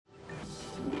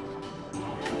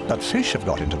But fish have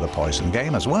got into the poison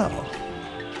game as well.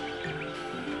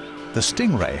 The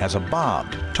stingray has a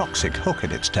barbed, toxic hook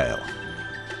in its tail.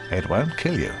 It won't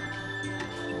kill you,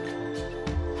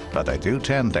 but they do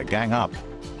tend to gang up.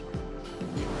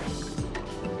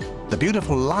 The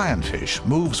beautiful lionfish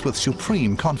moves with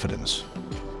supreme confidence.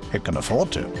 It can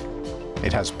afford to.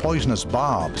 It has poisonous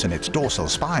barbs in its dorsal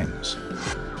spines.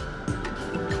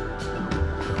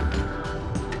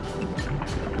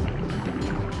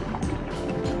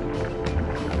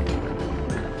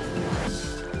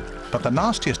 But the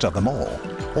nastiest of them all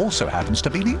also happens to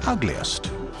be the ugliest.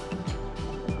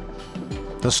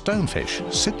 The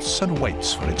stonefish sits and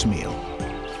waits for its meal.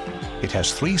 It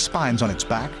has 3 spines on its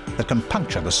back that can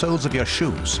puncture the soles of your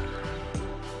shoes.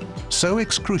 So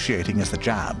excruciating is the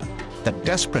jab that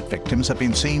desperate victims have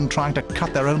been seen trying to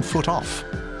cut their own foot off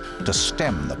to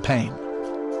stem the pain.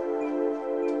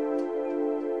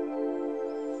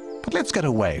 But let's get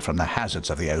away from the hazards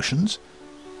of the oceans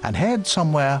and head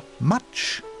somewhere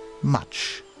much,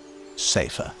 much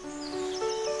safer.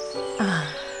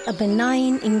 A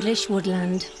benign English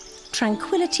woodland.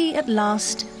 Tranquility at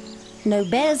last. No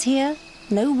bears here,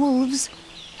 no wolves.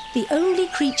 The only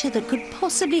creature that could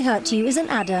possibly hurt you is an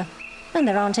adder, and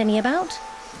there aren't any about.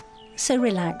 So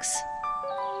relax.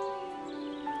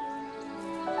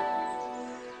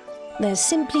 There's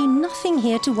simply nothing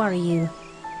here to worry you.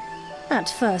 At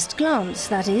first glance,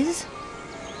 that is.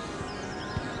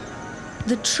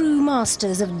 The true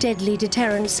masters of deadly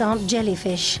deterrents aren't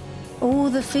jellyfish,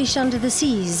 or the fish under the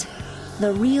seas.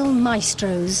 The real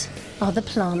maestros are the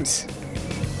plants.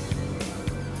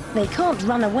 They can't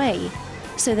run away,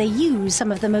 so they use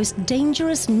some of the most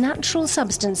dangerous natural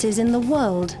substances in the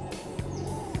world.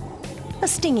 A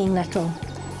stinging nettle.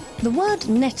 The word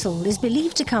nettle is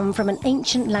believed to come from an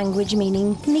ancient language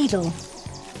meaning needle.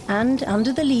 And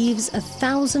under the leaves,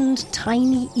 1,000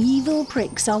 tiny evil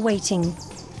pricks are waiting.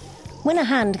 When a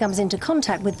hand comes into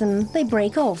contact with them, they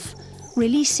break off,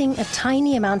 releasing a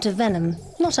tiny amount of venom,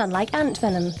 not unlike ant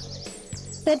venom.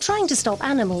 They're trying to stop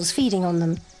animals feeding on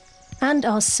them, and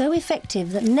are so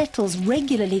effective that nettles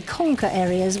regularly conquer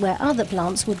areas where other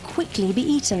plants would quickly be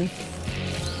eaten.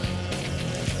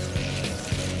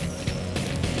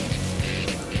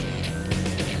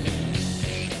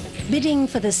 Bidding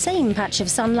for the same patch of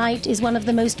sunlight is one of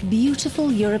the most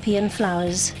beautiful European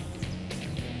flowers.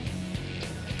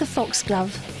 The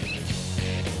foxglove.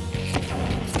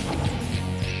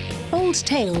 Old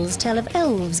tales tell of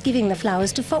elves giving the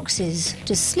flowers to foxes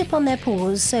to slip on their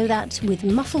paws so that, with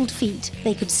muffled feet,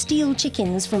 they could steal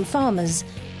chickens from farmers.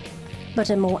 But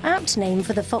a more apt name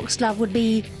for the foxglove would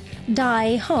be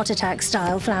die heart attack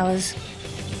style flowers.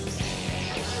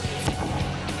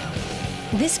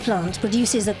 This plant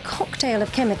produces a cocktail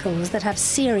of chemicals that have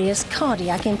serious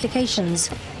cardiac implications.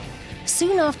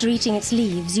 Soon after eating its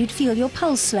leaves, you'd feel your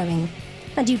pulse slowing,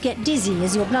 and you'd get dizzy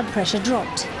as your blood pressure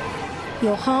dropped.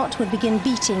 Your heart would begin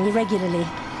beating irregularly.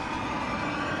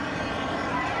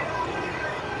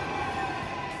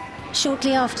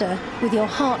 Shortly after, with your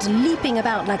heart leaping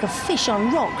about like a fish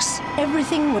on rocks,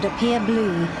 everything would appear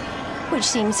blue, which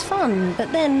seems fun,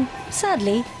 but then,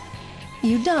 sadly,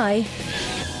 you die.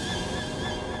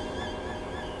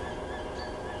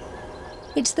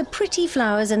 It's the pretty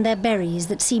flowers and their berries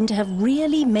that seem to have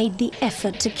really made the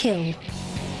effort to kill.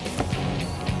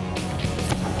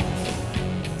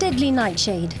 Deadly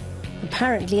nightshade,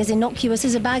 apparently as innocuous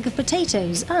as a bag of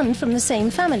potatoes and from the same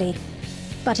family.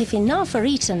 But if enough are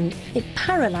eaten, it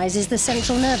paralyzes the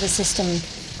central nervous system,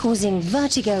 causing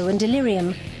vertigo and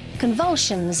delirium,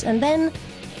 convulsions, and then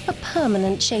a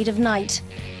permanent shade of night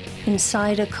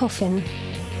inside a coffin.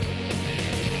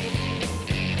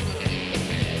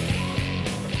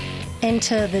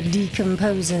 Enter the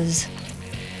decomposers.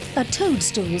 A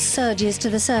toadstool surges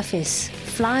to the surface,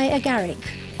 fly agaric,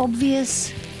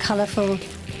 obvious, colourful,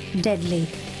 deadly.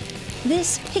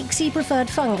 This pixie-preferred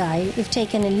fungi, if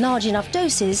taken in large enough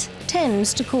doses,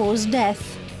 tends to cause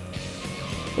death.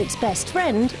 Its best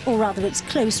friend, or rather its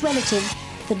close relative,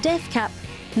 the death cap,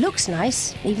 looks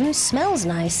nice, even smells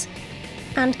nice,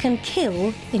 and can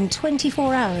kill in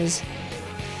 24 hours.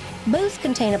 Both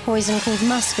contain a poison called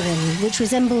muscarine, which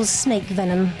resembles snake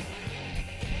venom.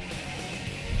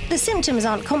 The symptoms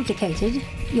aren't complicated.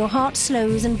 Your heart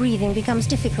slows and breathing becomes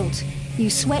difficult. You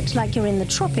sweat like you're in the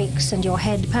tropics and your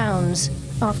head pounds.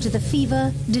 After the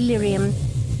fever, delirium,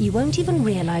 you won't even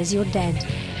realize you're dead.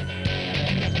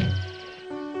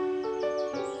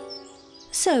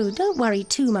 So don't worry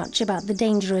too much about the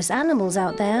dangerous animals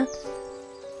out there.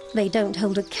 They don't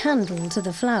hold a candle to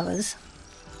the flowers.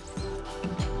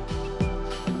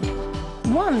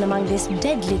 One among this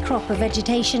deadly crop of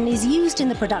vegetation is used in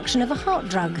the production of a heart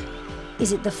drug.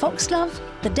 Is it the foxglove,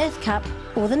 the deathcap,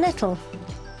 or the nettle?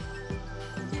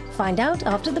 Find out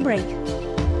after the break.